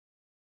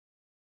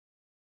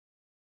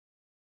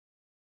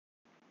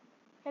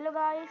Hello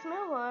guys, मैं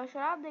हूँ हर्ष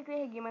और आप देख रहे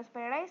हैं गेमर्स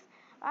पैराडाइज।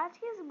 आज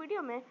की इस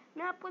वीडियो में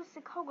मैं आपको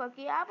सिखाऊंगा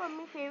कि आप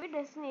अपनी फेवरेट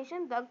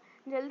डेस्टिनेशन तक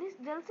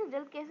जल्द से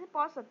जल्द कैसे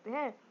पहुँच सकते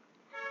हैं।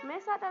 मेरे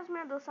साथ आज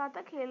मेरा दोस्त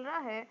साथ खेल रहा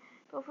है,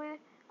 तो फिर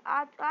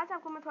आज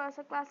आपको मैं थोड़ा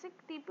सा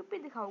क्लासिक टीपीपी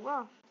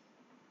दिखाऊंगा।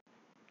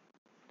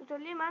 तो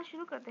चलिए मैच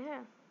शुरू करते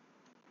हैं।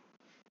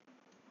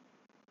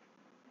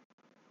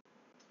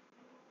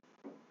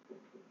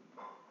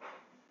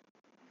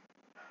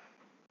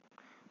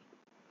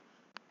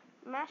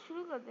 मैच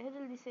शुरू करते हैं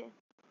जल्दी से।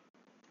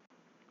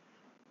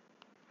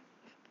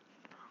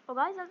 और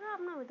गाइस, अगर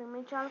आपने अभी तक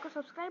मेरे चैनल को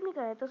सब्सक्राइब नहीं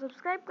करा है तो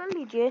सब्सक्राइब कर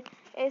लीजिए।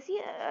 ऐसी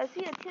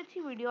ऐसी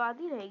अच्छी वीडियो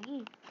आती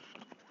रहेगी।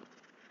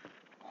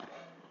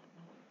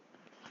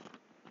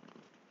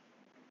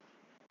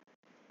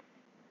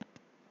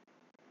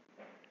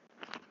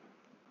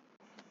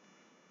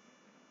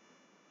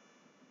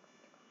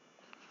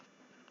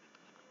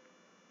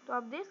 तो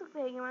आप देख सकते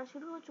हैं कि मैच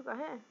शुरू हो चुका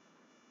है।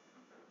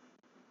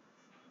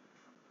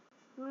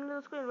 मैं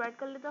उसको इनवाइट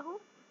कर लेता हूँ।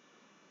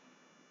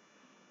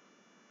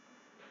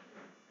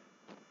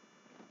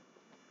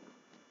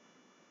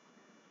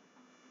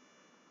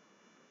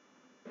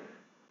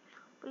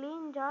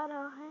 प्लेन जा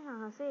रहा है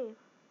यहाँ से,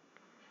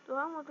 तो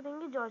हम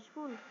उतरेंगे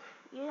जॉर्जपुर।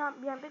 ये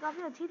यहाँ पे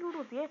काफ़ी अच्छी लूट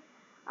होती है।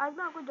 आज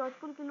मैं आपको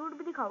जॉर्जपुर की लूट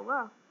भी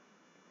दिखाऊंगा।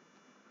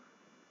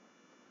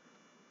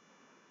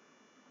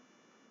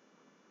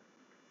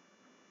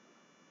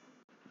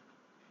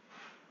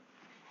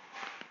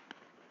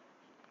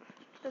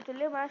 तो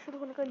चलिए मैच शुरू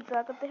होने का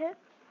इंतजार करते हैं।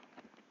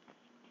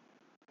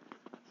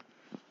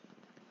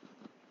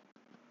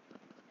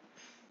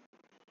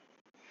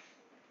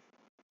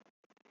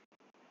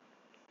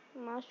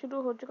 मैच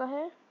शुरू हो चुका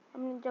है।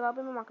 अपनी जगह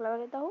पे मैं मार्क लगा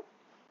लेता हूँ।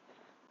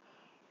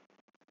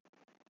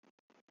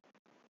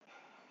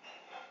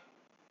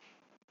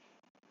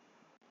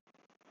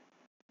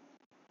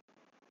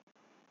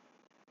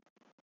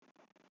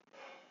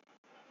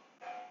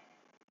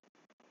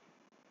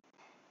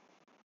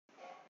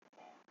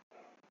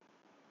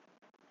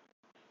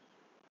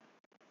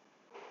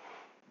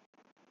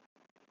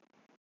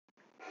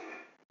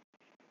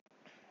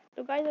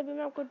 तो गाइस, अभी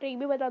मैं आपको ट्रिक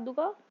भी बता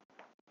दूंगा।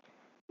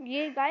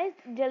 ये गाइस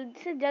जल्द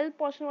से जल्द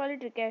पहुंचने वाली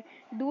ट्रिक है।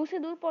 दूर से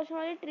दूर पहुंचने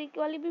वाली ट्रिक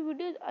वाली भी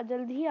वीडियो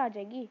जल्द ही आ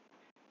जाएगी।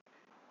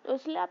 तो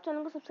इसलिए आप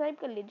चैनल को सब्सक्राइब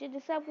कर लीजिए,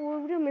 जिससे आप वो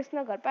वीडियो मिस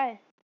ना कर पाए।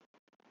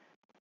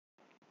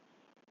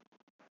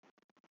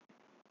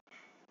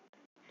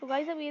 तो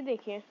गाइस, अब ये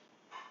देखिए,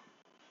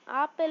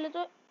 आप पहले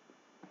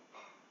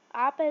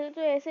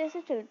तो ऐसे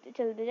ऐसे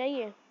चलते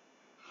जाइए।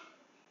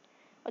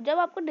 और जब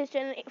आपको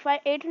डिस्टेंस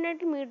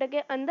 800 मीटर के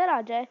अंदर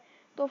आ जाए,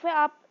 तो फिर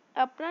आप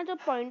अपना जो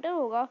पॉइंटर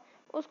होगा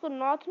उसको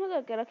नॉर्थ में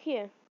करके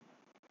रखिए।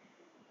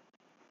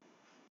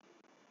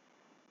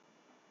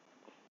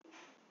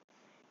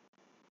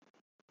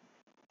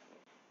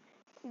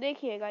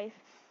 देखिए गाइस,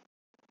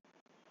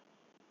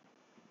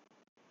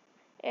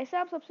 ऐसे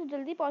आप सबसे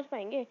जल्दी पहुंच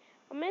पाएंगे।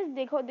 और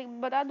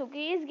मैं बता दूं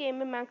कि इस गेम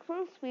में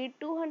maximum speed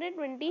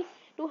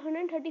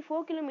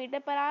 234 kilometre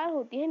per hour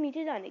होती है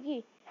नीचे जाने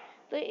की।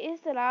 तो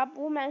इस तरह आप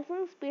वो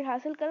मैक्सिमम स्पीड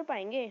हासिल कर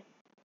पाएंगे।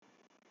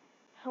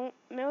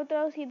 मैं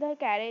उतरा सीधा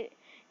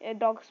कैरे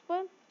डॉग्स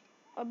पर।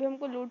 अभी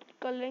हमको लूट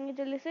कर लेंगे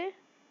जल्दी से।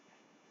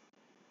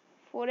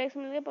 4x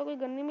मिल गया, पर कोई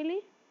गन नहीं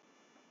मिली।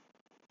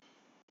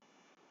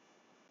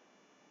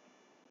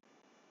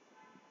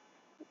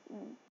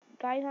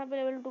 गाइस, यहाँ पे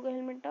लेवल 2 का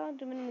हेलमेट था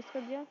जो मैंने मिस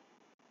कर दिया।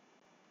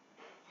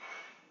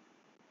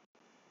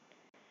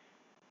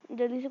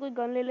 जल्दी से कोई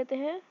गन ले लेते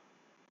हैं।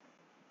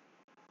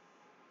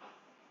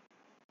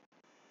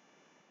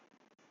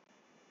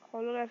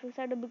 होलोग्राफिक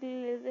साइड अभी के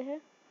लिए ले लेते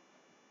हैं।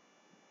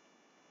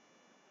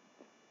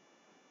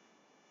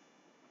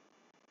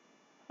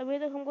 अभी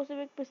तक हमको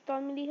सिर्फ एक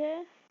पिस्तौल मिली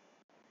है।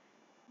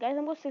 गाइस,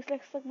 हमको 6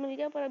 लाख तक मिल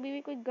गया, पर अभी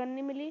भी कोई गन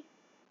नहीं मिली।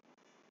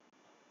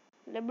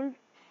 लेवल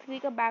 3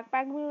 का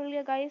बैकपैक भी मिल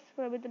गया गाइस,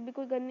 पर अभी तक भी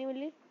कोई गन नहीं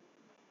मिली।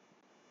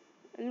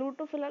 लूट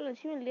तो फिलहाल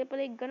अच्छी मिल रही है, पर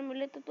एक गन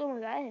मिले तो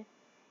मजा है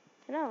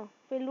ना।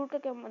 फिर लूट का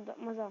क्या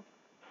मजा।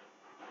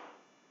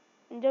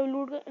 जब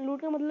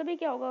लूट का मतलब ही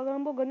क्या होगा अगर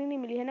हमको गन ही नहीं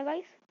मिली, है ना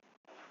गाइस।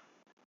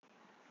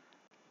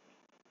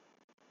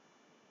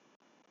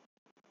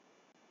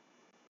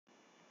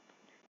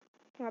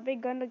 यहाँ पे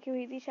एक गन रखी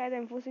हुई थी, शायद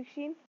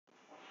M416।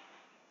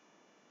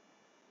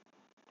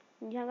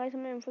 यहाँ गाइस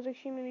हमें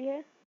M416 मिली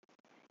है।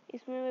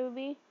 इसमें मैं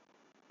भी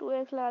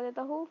 2x लगा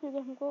देता हूँ, क्योंकि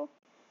हमको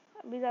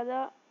अभी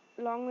ज़्यादा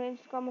लॉन्ग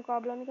रेंज का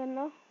मुकाबला नहीं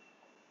करना।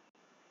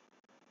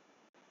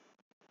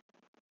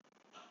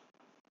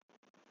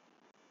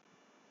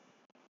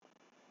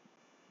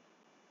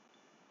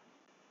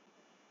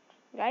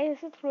 गाइस,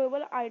 ऐसे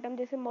थ्रोएबल आइटम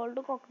जैसे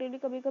मोल्टो कॉकटेल भी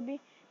कभी कभी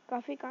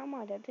काफ़ी काम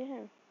आ जाते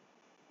हैं।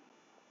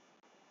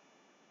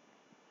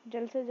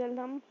 जल्द से जल्द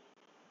हम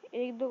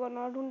एक दो गन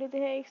और ढूंढ लेते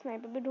हैं, एक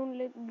स्नाइपर भी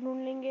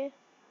ढूंढ लेंगे।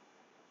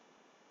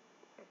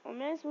 और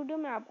मैं इस वीडियो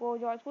में आपको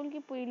जॉर्जपुर की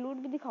पूरी लूट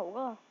भी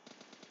दिखाऊंगा।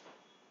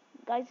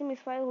 गाइस, से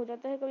मिसफायर हो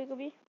जाता है कभी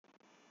कभी।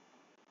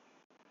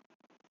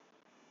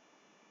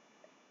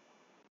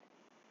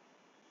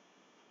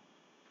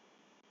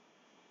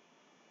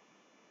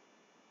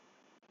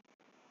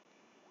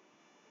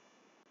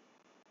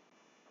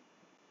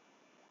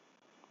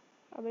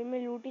 अभी मैं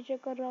लूट ही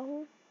चेक कर रहा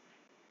हूँ।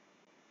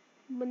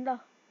 बंदा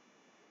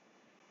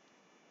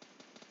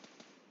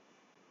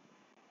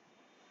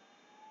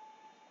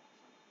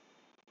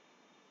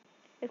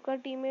इसका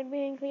टीममेट भी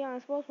यहीं कहीं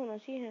आसपास होना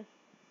चाहिए।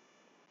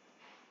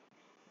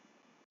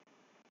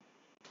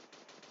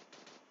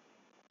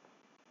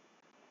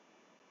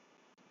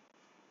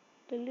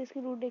 जल्दी इसकी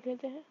रूट देख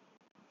लेते हैं।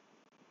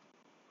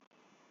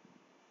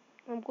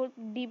 हमको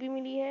डीपी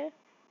मिली है।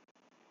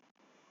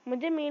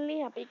 मुझे मेनली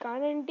यहाँ पे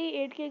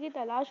कार98 की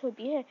तलाश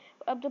होती है।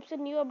 अब जब से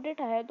न्यू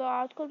अपडेट आया है तो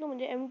आजकल तो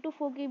मुझे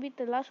M24 की भी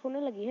तलाश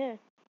होने लगी है।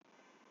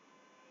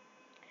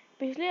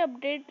 पिछले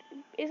अपडेट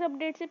इस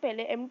अपडेट से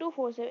पहले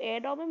M24 से एयर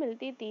ड्रॉप में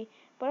मिलती थी,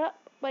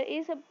 पर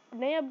इस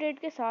नए अपडेट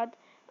के साथ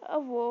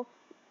अब वो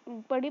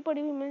पड़ी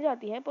पड़ी भी मिल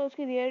जाती है, पर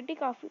उसकी रेयरिटी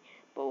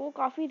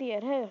काफ़ी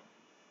रेयर है,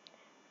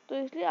 तो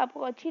इसलिए आपको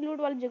अच्छी लूट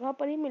वाली जगह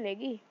पर ही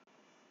मिलेगी।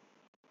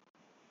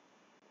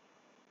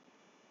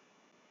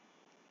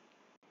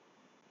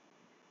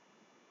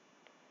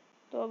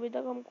 तो अभी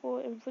तक हमको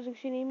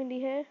M416 नहीं मिली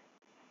है।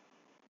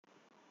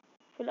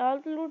 फिलहाल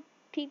तो लूट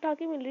ठीक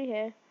ठाक ही मिल रही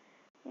है।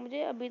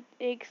 मुझे अभी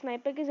एक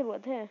स्नाइपर की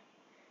ज़रूरत है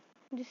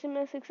जिससे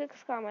मेरा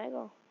 6x काम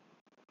आएगा।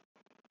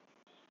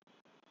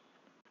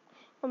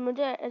 और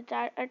मुझे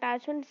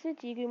अटैचमेंट से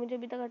चाहिए, मुझे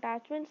अभी तक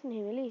अटैचमेंट्स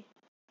नहीं मिली।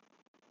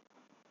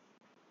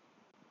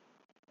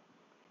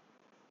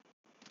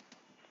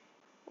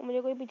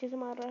 मुझे कोई पीछे से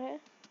मार रहा है।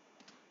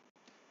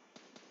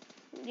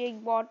 ये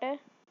एक बॉट है।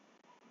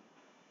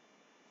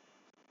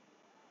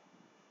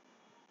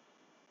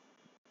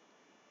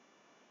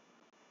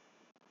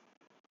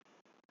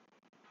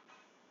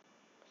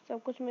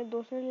 सब कुछ मेरे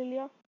दोस्त ने ले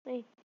लिया।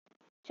 नहीं,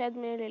 शायद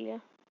मैंने ले लिया।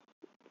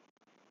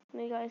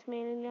 नहीं गाइस,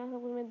 मैंने ले लिया।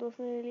 सब कुछ मेरे दोस्त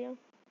ने ले लिया।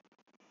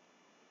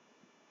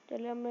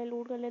 चलिए अब मैं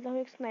लूट कर लेता हूँ।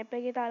 एक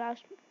स्नाइपर की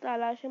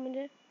तलाश है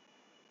मुझे।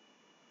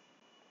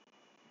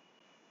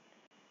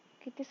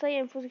 कितनी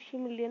सही M416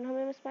 मिल रही है ना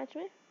हमें इस मैच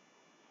में,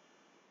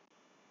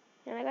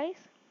 है ना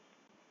गाइस।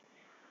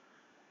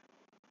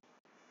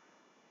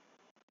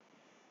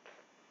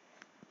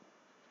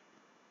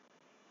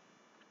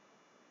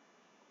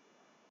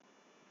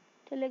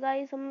 चलिए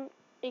गाइस, हम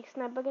एक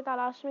स्नाइपर की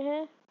तलाश में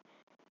हैं।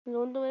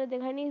 जोन तो मैंने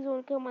देखा नहीं।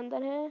 जोन के हम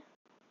अंदर है,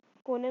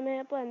 कोने में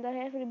है, पर अंदर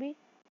है। फिर भी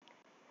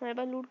हमारे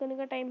पास लूट करने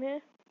का टाइम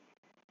है।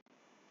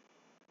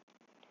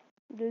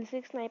 दिल से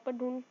एक स्नाइपर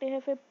ढूंढते हैं,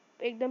 फिर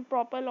एकदम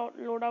प्रॉपर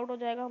लोड आउट हो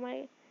जाएगा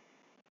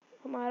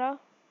हमारा।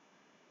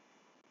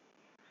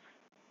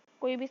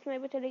 कोई भी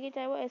स्नाइपर चलेगी,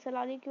 चाहे वो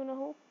SLR ही क्यों ना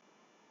हो।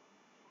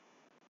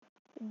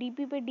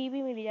 डीपी पे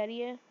डीपी मिली जा रही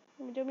है।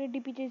 मुझे अपनी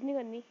डीपी चेंज नहीं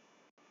करनी।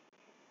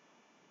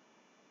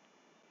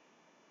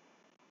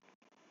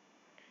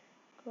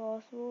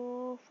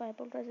 क्रॉसबो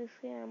 5.6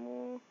 के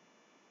ammo.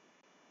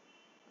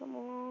 Come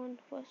on,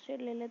 first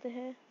aid ले लेते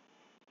हैं।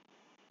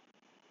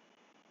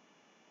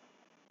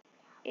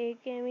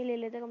 एक एम ही ले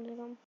लेते कम से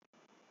कम।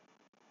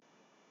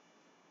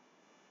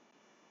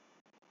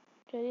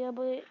 चलिए अब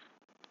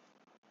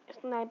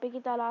स्नाइपर की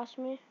तलाश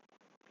में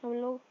हम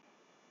लोग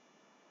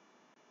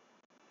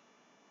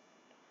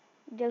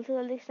जल्द से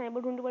जल्द एक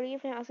स्नाइपर ढूंढनी पड़ेगी,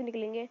 फिर यहाँ से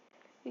निकलेंगे,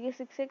 क्योंकि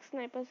 6x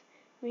स्नाइपर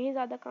में ही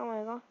ज़्यादा काम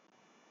आएगा।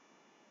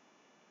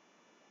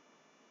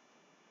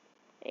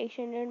 एक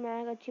स्टैंडर्ड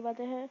मैग अच्छी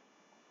बातें हैं।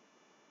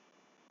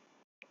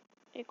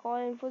 एक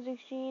और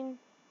M416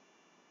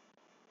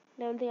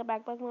 लेवल 3 का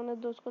बैकपैक मैं अपने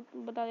दोस्त को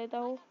बता देता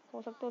हूँ,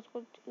 हो सकता है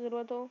उसको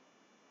ज़रूरत हो।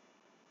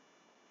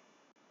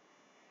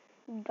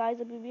 गाइस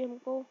अभी भी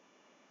हमको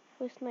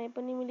कोई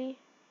स्नाइपर नहीं मिली।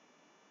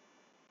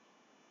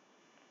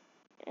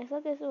 ऐसा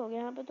कैसे हो गया?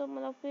 यहाँ पे तो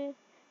मतलब कि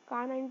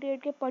कार98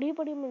 के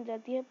पड़ी मिल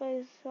जाती है, पर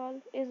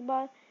इस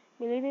बार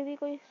मिली नहीं थी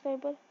कोई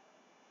स्नाइपर।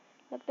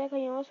 लगता है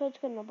कहीं और सर्च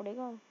करना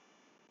पड़ेगा।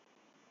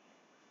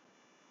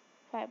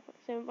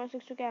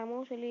 7.62 का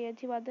एमो, चलिए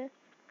अच्छी बात है।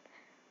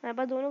 मेरे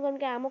पास दोनों गन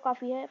का एमो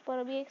काफ़ी है, पर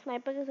अभी एक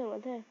स्नाइपर की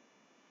ज़रूरत है।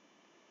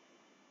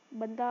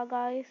 बंदा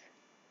गाइस,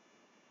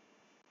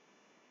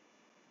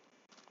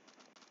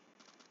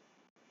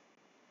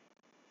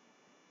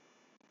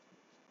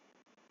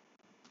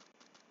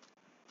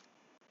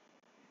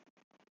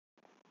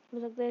 हो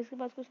सकता है इसके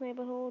पास कोई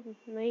स्नाइपर हो।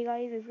 नहीं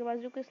गाइस, इसके पास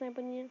जो कोई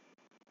स्नाइपर नहीं है।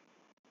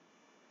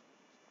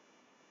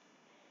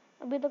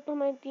 अभी तक तो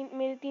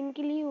मेरे 3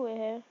 किल ही हुए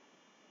हैं।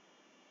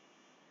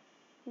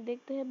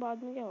 देखते हैं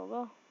बाद में क्या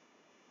होगा।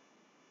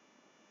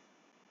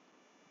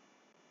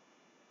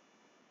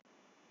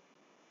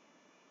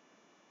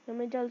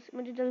 मुझे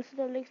जल्द से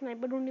जल्द एक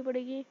स्नाइपर ढूंढनी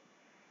पड़ेगी।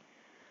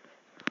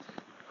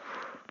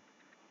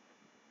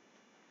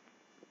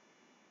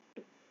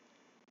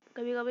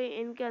 कभी कभी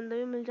इनके अंदर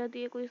भी मिल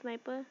जाती है कोई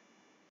स्नाइपर।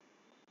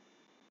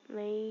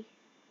 नहीं,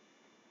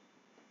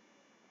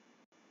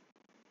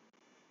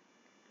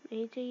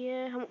 नहीं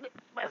चाहिए। हम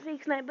बस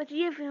एक स्नाइपर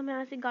चाहिए, फिर हम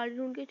यहाँ से गाड़ी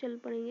ढूंढ के चल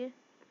पड़ेंगे।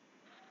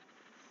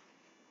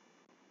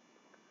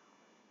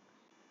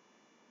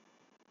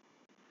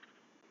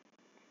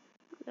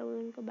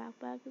 उनका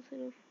बैकपैक है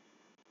सिर्फ।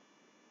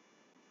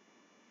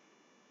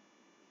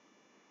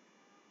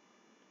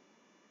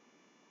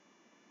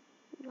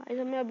 गाइस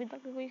हमें अभी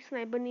तक कोई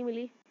स्नाइपर नहीं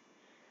मिली,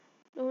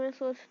 तो मैं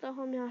सोचता हूँ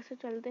हम यहाँ से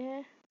चलते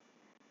हैं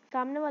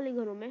सामने वाले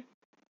घरों में।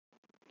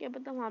 क्या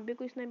पता वहाँ पे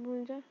कोई स्नाइपर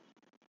मिल जाए।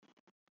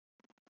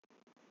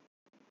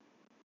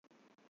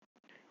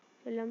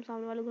 पहले हम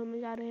सामने वाले घर में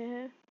जा रहे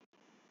हैं।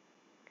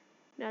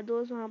 मेरा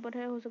दोस्त वहाँ पर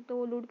है, हो सकता है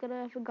वो लूट कर रहा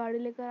है या फिर गाड़ी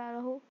लेकर आ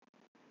रहा हो।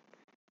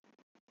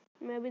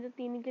 मैं अभी तो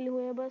 3 ही किल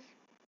हुए हैं बस।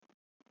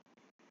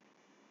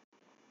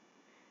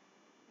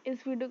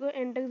 इस वीडियो को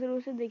एंड तक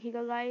जरूर से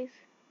देखिएगा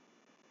गाइस।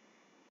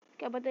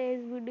 क्या पता है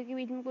इस वीडियो के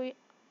बीच में कोई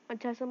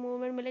अच्छा सा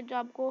मोमेंट मिले जो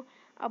आपको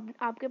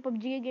आपके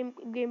पबजी के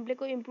गेम प्ले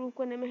को इम्प्रूव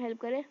करने में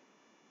हेल्प करे।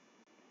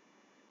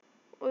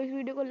 और इस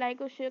वीडियो को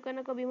लाइक और शेयर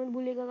करना कभी मत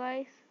भूलिएगा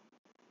गाइस।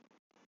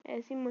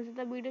 ऐसी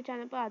मजेदार वीडियो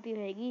चैनल पर आती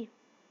रहेगी।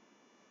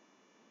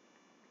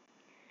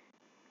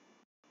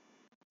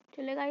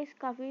 चले गाइस,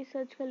 काफ़ी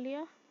सर्च कर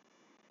लिया,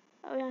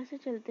 अब यहाँ से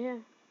चलते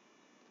हैं।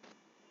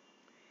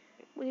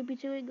 मुझे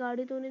पीछे कोई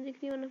गाड़ी तो नहीं दिख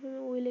रही, वरना फिर मैं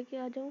वही लेके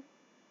आ जाऊँ।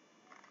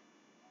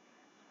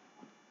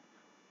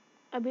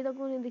 अभी तक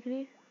वो नहीं दिख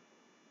रही।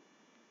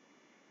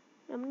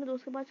 मैं अपने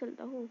दोस्त के पास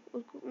चलता हूँ।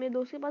 उसको मेरे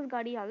दोस्त के पास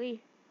गाड़ी आ गई।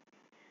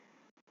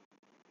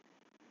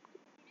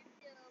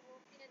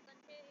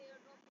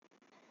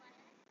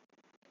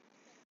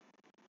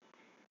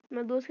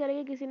 मेरा दोस्त कह रहा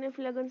है कि किसी ने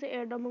फ्लैगन से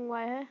एयर ड्रॉप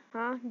मंगवाया है।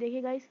 हाँ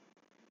देखिए गाइस,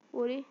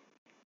 पूरी।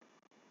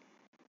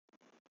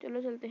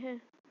 चलो चलते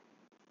हैं,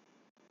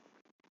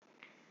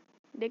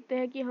 देखते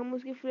हैं कि हम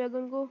उसकी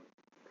फ्लैगन को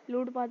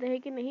लूट पाते हैं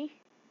कि नहीं।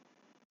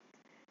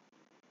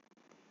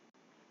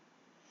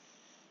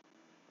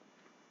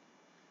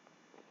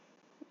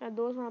 मेरा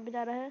दोस्त वहाँ पे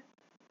जा रहा है।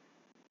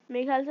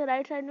 मेरे ख्याल से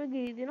राइट साइड में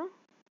गिरी थी ना।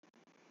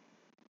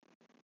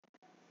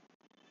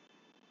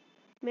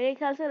 मेरे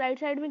ख्याल से राइट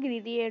साइड में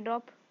गिरी थी एयर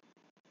ड्रॉप।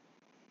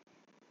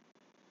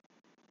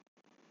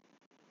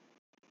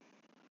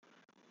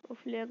 और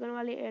फ्लैगन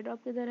वाली एयर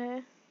ड्रॉप किधर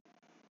है?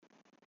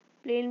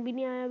 प्लेन भी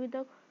नहीं आया अभी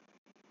तक।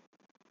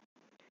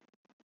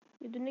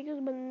 ये तो नहीं कि उस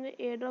बंदे ने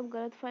एयर ड्रॉप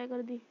गलत फायर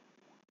कर दी।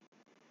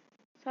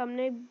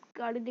 सामने एक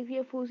गाड़ी दिख रही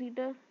है 4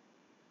 सीटर,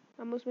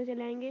 हम उसमें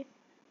चले आएंगे।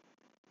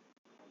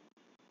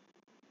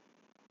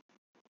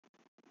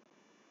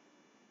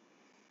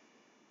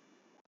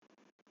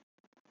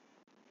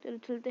 चलो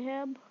चलते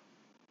हैं अब।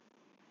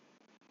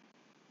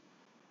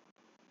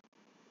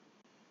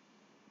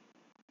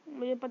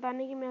 मुझे पता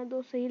नहीं कि मेरा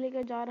दोस्त सही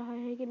लेकर जा रहा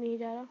है कि नहीं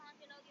जा रहा।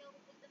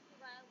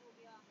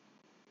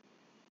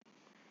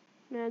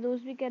 मेरा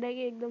दोस्त भी कह रहा है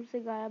कि एकदम से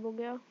गायब हो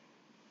गया।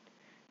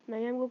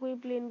 नहीं हमको कोई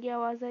प्लेन की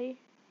आवाज़ आई,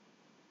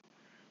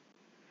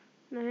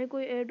 ना ही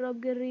कोई एयर ड्रॉप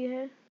गिर रही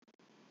है।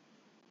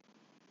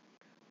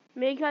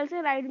 मेरे ख्याल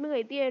से राइट में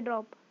गई थी एयर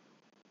ड्रॉप।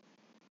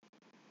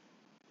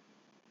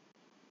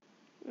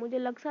 मुझे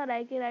लग सा रहा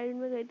है कि राइट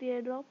में गई थी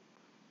एयर ड्रॉप।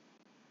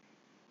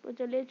 तो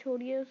चलिए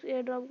छोड़िए उस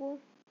एयर ड्रॉप को,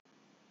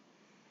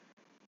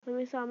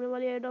 हमें सामने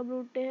वाली एयर ड्रॉप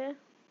लूटते हैं।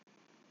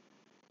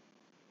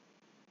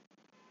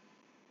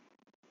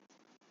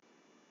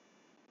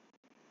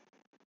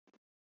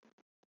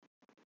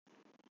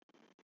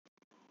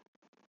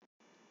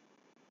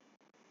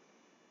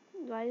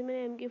 गाइस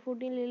मैंने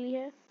MK14 ले ली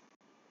है।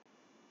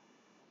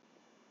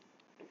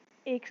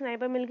 एक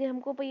स्नाइपर मिल गई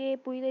हमको, पर ये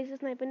पूरी तरह से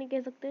स्नाइपर नहीं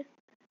कह सकते।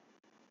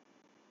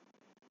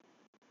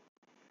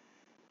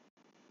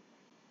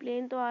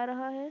 प्लेन तो आ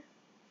रहा है,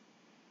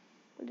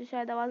 मुझे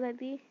शायद आवाज़ आई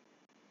थी।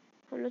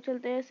 हम लोग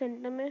चलते हैं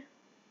सेंटर में।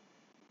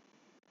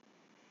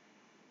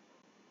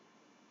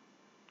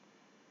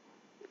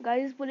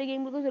 गाइस पूरे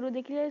गेम प्ले को जरूर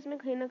देख लिया, इसमें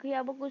कहीं ना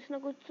कुछ ना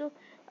कुछ तो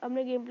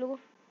अपने गेम प्ले को।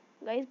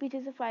 गाइस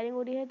पीछे से फायरिंग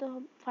हो रही है, तो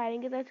हम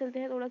फायरिंग की तरफ चलते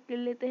हैं, थोड़ा किल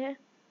लेते हैं,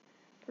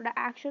 थोड़ा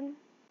एक्शन।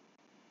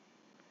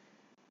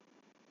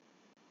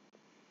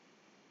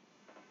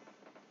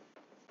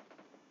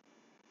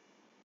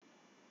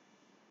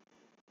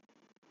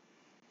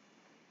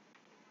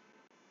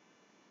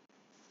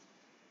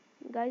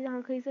 गाइस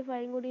यहाँ कहीं से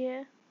फायरिंग हो रही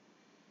है,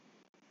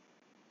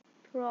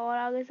 थोड़ा और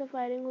आगे से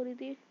फायरिंग हो रही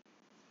थी।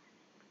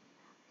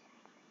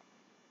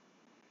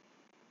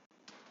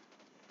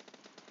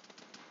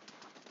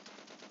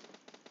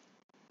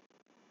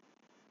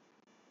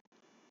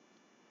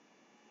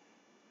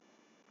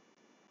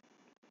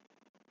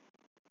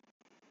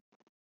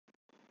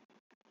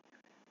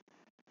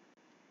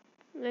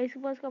 गाइस के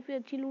पास काफ़ी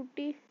अच्छी लूट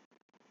थी।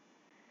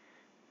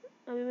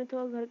 अभी मैं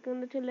थोड़ा घर के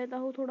अंदर चल लेता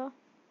हूँ थोड़ा।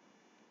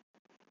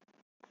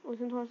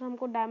 उसने थोड़ा सा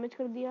हमको डैमेज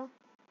कर दिया,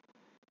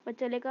 पर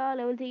चलेगा।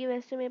 लेवल 3 की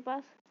वेस्ट है मेरे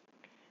पास।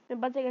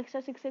 मेरे पास एक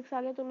एक्स्ट्रा 6x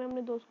आ गया, तो मैं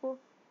अपने दोस्त को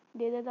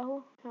दे देता हूँ।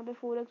 यहाँ पे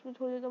 4x भी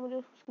छोड़ देता हूँ, मुझे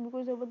उसकी भी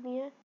कोई ज़रूरत नहीं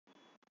है।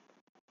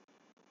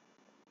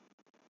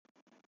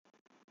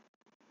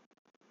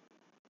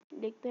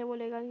 देखते हैं वो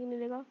लेगा कि नहीं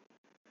लेगा।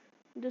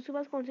 दोस्त के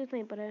पास कौन सी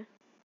स्नाइपर है?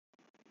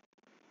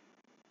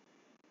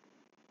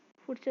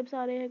 फुटस्टेप्स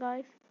आ रहे हैं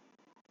गाइस।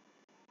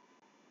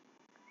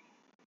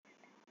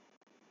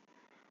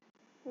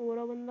 वो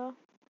रहा बंदा।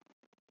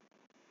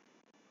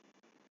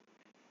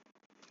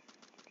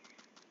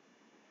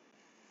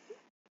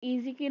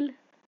 इजी किल,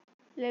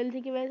 लेवल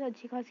 3 की वजह से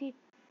अच्छी खासी।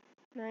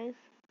 नाइस।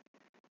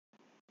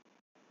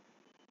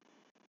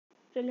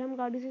 चलिए हम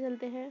गाड़ी से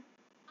चलते हैं।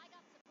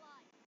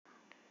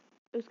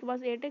 उसके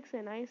पास 8x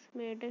है। नाइस,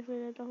 मैं 8x ले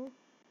लेता हूँ।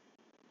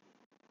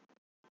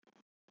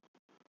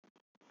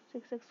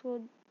 6x को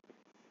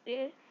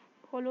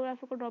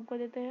होलोग्राफर को ड्रॉप कर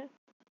देते हैं।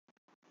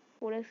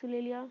 4x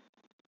ले लिया,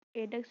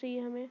 8x चाहिए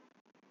हमें,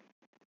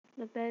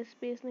 लगता है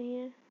स्पेस नहीं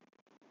है।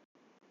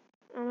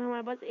 अब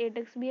हमारे पास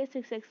 8x भी है,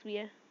 6x भी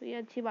है, तो ये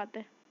अच्छी बात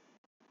है।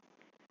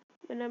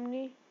 मैंने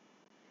अपनी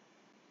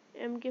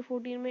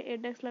MK14 में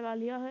 8x लगा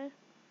लिया है।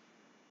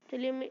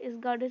 चलिए मैं इस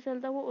गाड़ी से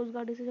चलता हूँ, वो उस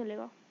गाड़ी से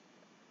चलेगा।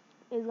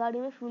 इस गाड़ी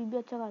में फ्यूल भी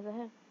अच्छा खासा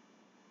है।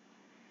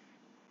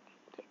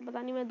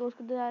 पता नहीं मेरा दोस्त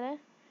किधर जा रहा है,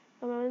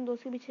 तो मैं अपने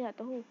दोस्त के पीछे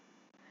जाता हूँ।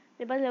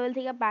 मेरे पास लेवल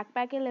 3 का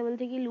बैकपैक है, लेवल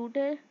 3 की लूट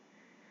है,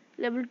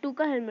 लेवल 2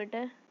 का हेलमेट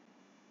है।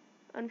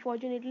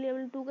 अनफॉर्चुनेटली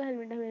लेवल 2 का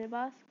हेलमेट है मेरे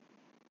पास।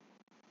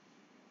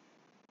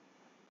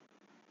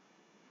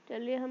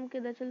 चलिए हम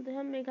किधर चलते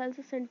हैं, मेरे ख्याल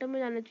से सेंटर में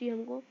जाना चाहिए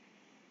हमको।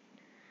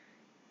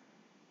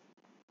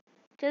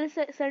 चलिए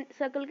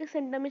सर्कल के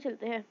सेंटर में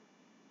चलते हैं।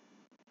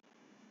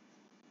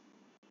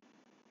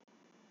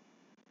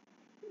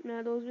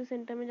 मेरा दोस्त भी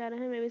सेंटर में जा रहा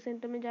है, मैं भी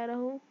सेंटर में जा रहा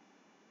हूँ।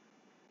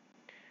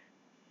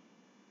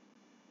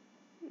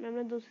 मैं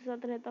अपने दोस्त के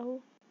साथ रहता हूँ,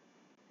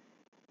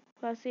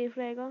 थोड़ा सेफ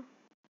रहेगा।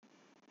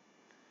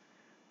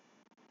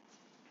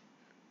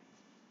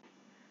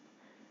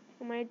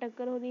 हमारी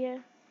टक्कर हो रही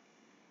है।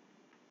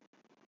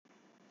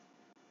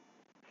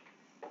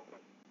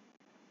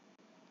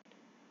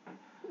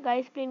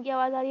 गाइस प्लेन की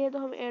आवाज़ आ रही है, तो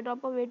हम एयर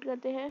ड्रॉप का वेट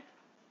करते हैं।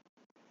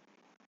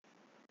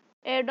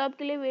 एयर ड्रॉप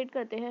के लिए वेट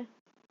करते हैं।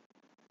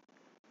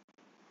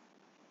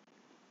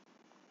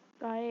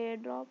 कहाँ है air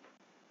drop?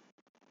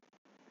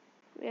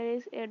 Where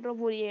is air drop?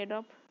 वो रही एयर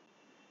ड्रॉप।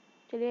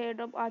 चलिए एयर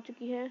ड्रॉप आ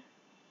चुकी है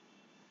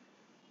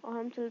और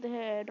हम चलते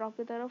हैं एयर ड्रॉप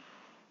की तरफ।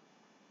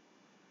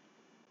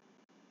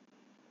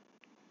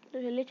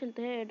 तो चलिए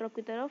चलते हैं एयर ड्रॉप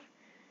की तरफ,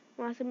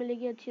 वहाँ से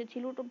मिलेगी अच्छी अच्छी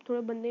लूट। अब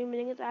थोड़े बंदे भी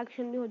मिलेंगे तो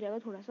एक्शन भी हो जाएगा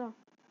थोड़ा सा।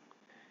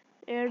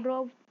 एयर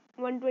ड्रॉप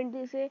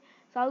 120 से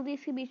साउथ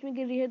ईस्ट के बीच में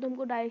गिर रही है, तो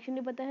हमको डायरेक्शन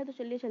नहीं पता है, तो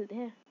चलिए चलते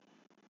हैं।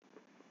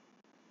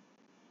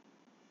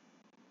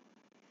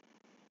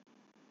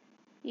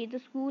 ये तो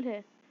स्कूल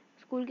है,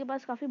 स्कूल के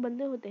पास काफ़ी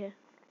बंदे होते हैं।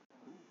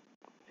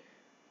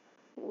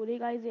 और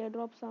गाइस एयर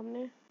ड्रॉप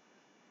सामने।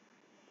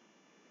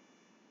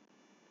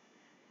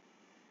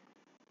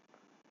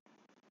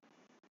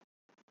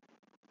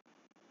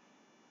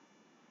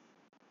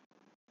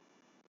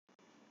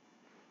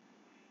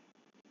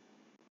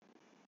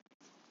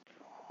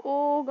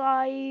 ओ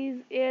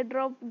गाइस एयर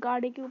ड्रॉप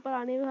गाड़ी के ऊपर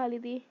आने वाली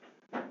थी।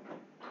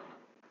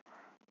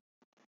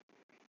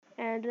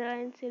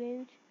 एड्रेनालाइन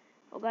सिरिंज,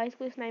 और गाइस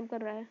कोई स्नाइप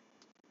कर रहा है।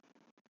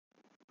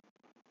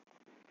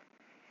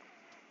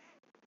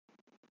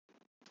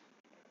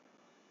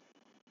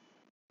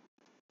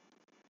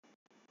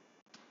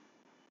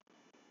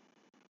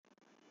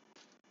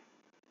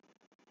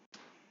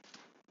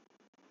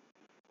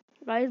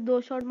 गाइस 2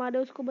 शॉट मारे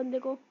उसको, बंदे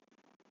को,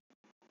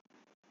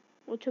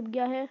 वो छुप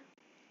गया है।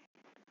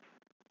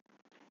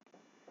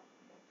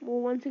 वो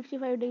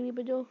 165 डिग्री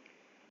पे जो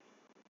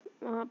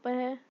वहाँ पर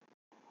है।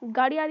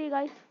 गाड़ी आ रही है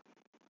गाइस।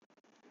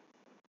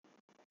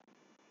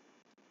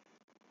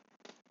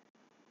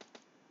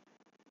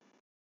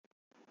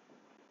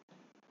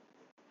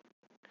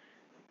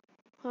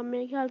 हाँ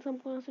मेरे ख्याल से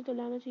हमको यहाँ से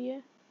चलाना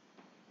चाहिए।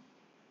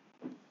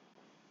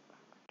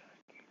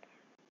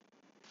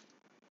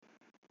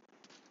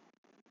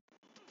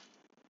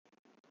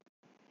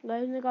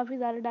 गाइस ने काफ़ी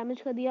ज़्यादा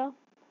डैमेज कर दिया।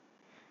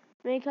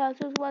 मेरे ख्याल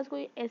से उसके पास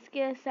कोई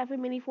SKS या फिर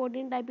मिनी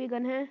 14 टाइप की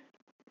गन है।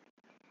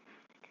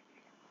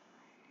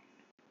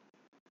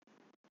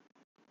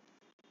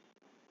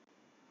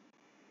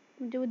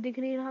 मुझे वो दिख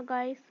नहीं रहा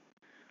गाइस,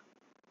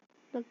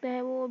 लगता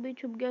है वो अभी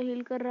छुप गया,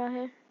 हील कर रहा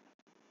है।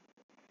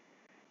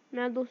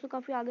 मेरा दोस्त तो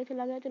काफ़ी आगे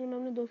चला गया। चलो मैं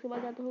अपने दोस्त के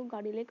पास जाता हूँ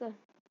गाड़ी लेकर।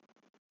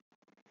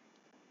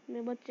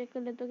 मैं बस चेक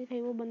कर लेता हूँ कि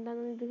कहीं वो बंदा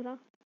तो नहीं दिख रहा।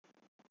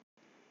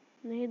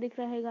 नहीं दिख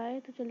रहा है गाय,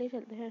 तो चलिए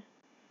चलते हैं।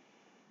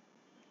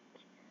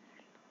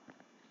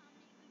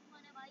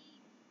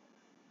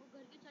 वो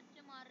घर के छत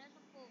से मार रहा है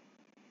सबको।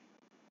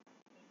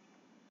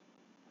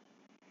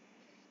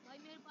 भाई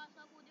मेरे पास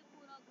अब वो देख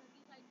पूरा घर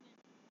की साइड में,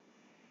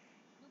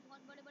 जो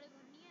बहुत बड़े बड़े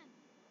घर नहीं है।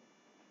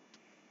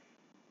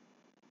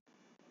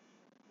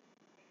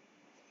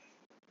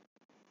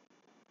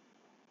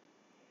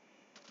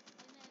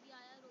 भाई मैं अभी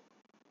आया, रुक,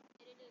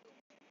 मेरे लिए रुक।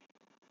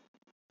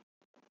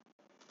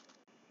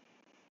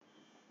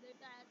 मेरे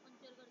टायर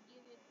पंचर कर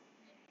दिए बेवकूफ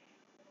ने।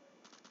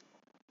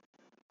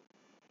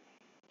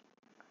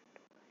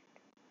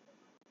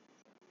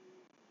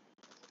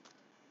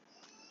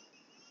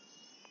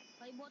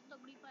 भाई बहुत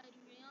तगड़ी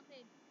फायरिंग है यहाँ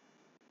पे।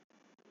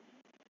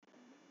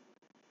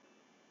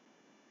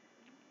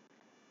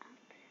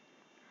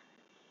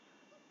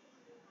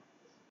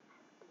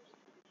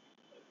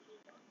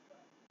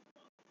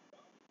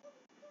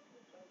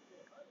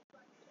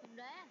 सुन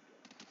रहा है?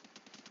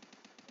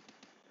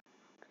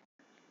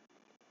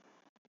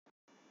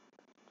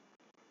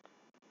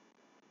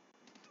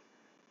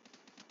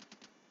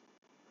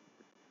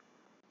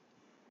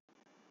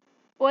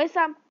 ओए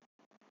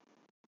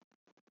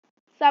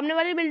सामने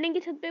वाली बिल्डिंग की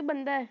छत पे एक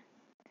बंदा है।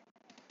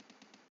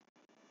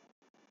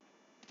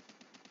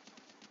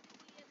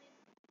 कोई है मेरे।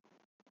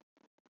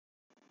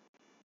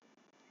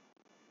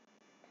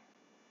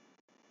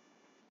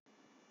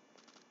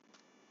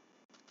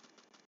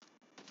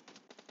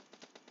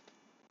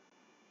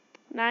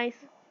 नाइस।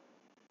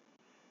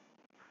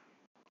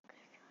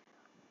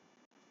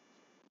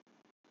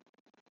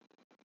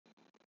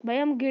 भाई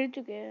हम गिर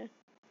चुके हैं।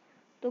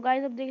 तो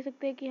गाइस अब देख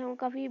सकते हैं कि हम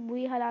काफी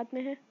बुरी हालात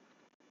में हैं।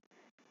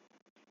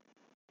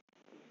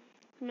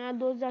 मेरा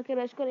दोस्त जाके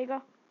रश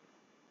करेगा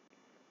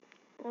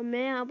और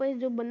मैं यहाँ पर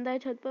जो बंदा है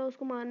छत पर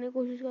उसको मारने की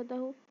कोशिश करता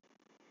हूँ।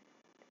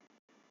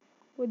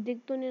 वो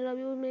दिख तो नहीं रहा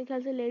अभी, वो मेरे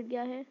ख्याल से लेट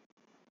गया है।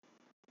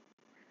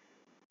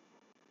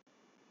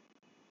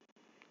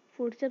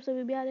 फुटस्टेप्स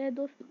अभी भी आ रहे हैं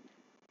दोस्त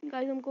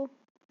गाइस हमको।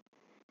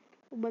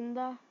 वो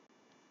बंदा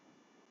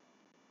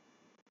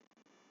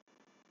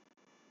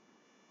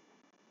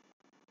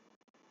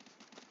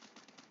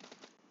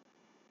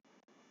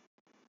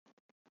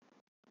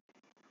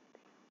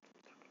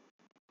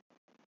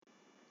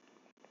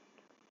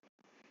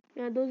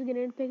मेरा दोस्त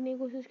ग्रेनेड फेंकने की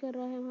कोशिश कर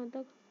रहा है, वहां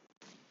तक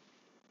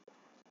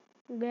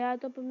गया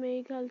तो पर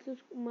मेरे ख्याल से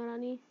उसको मरा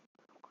नहीं।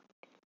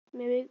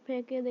 मैं भी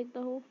फेंक के देखता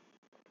हूँ।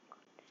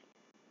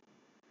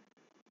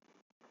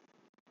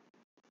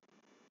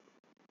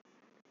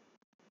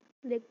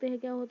 देखते हैं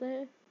क्या होता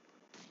है।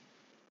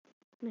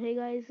 नहीं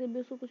गाइस इससे भी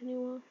उसको कुछ नहीं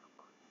हुआ।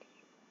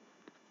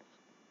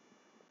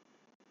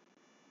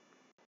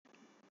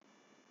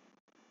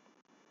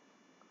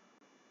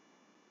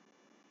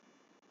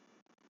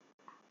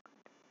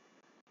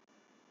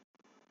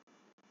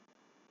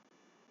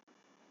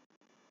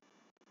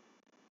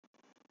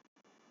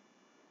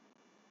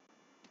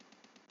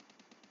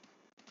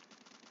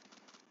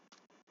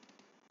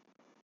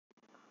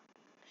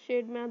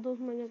 शेड मेरा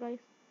दोस्त मर गया गाइस।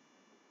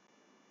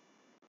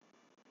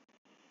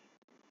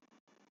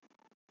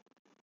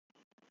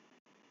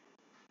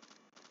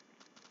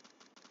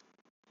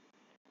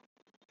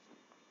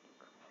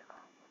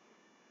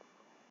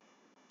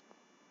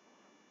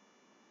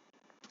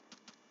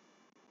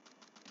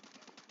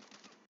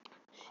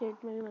 शेड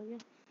में भी मर गया।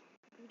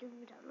 वीडियो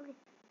में डालोगे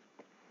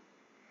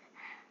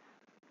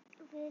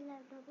तो फिर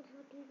लैपटॉप को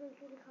थोड़ा ठीक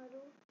करके दिखा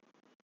दो।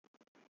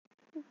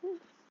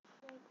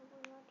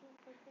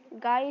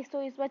 गाइस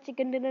तो इस बार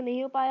चिकन डिनर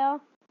नहीं हो पाया।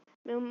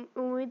 मैं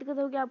उम्मीद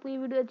करता हूँ कि आपको ये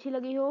वीडियो अच्छी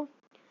लगी हो।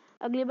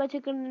 अगली बार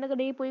चिकन डिनर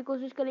करने की पूरी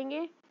कोशिश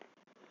करेंगे।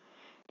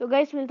 तो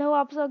गाइस मिलता हूँ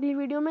आपसे अगली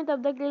वीडियो में,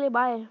 तब तक के लिए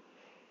बाय।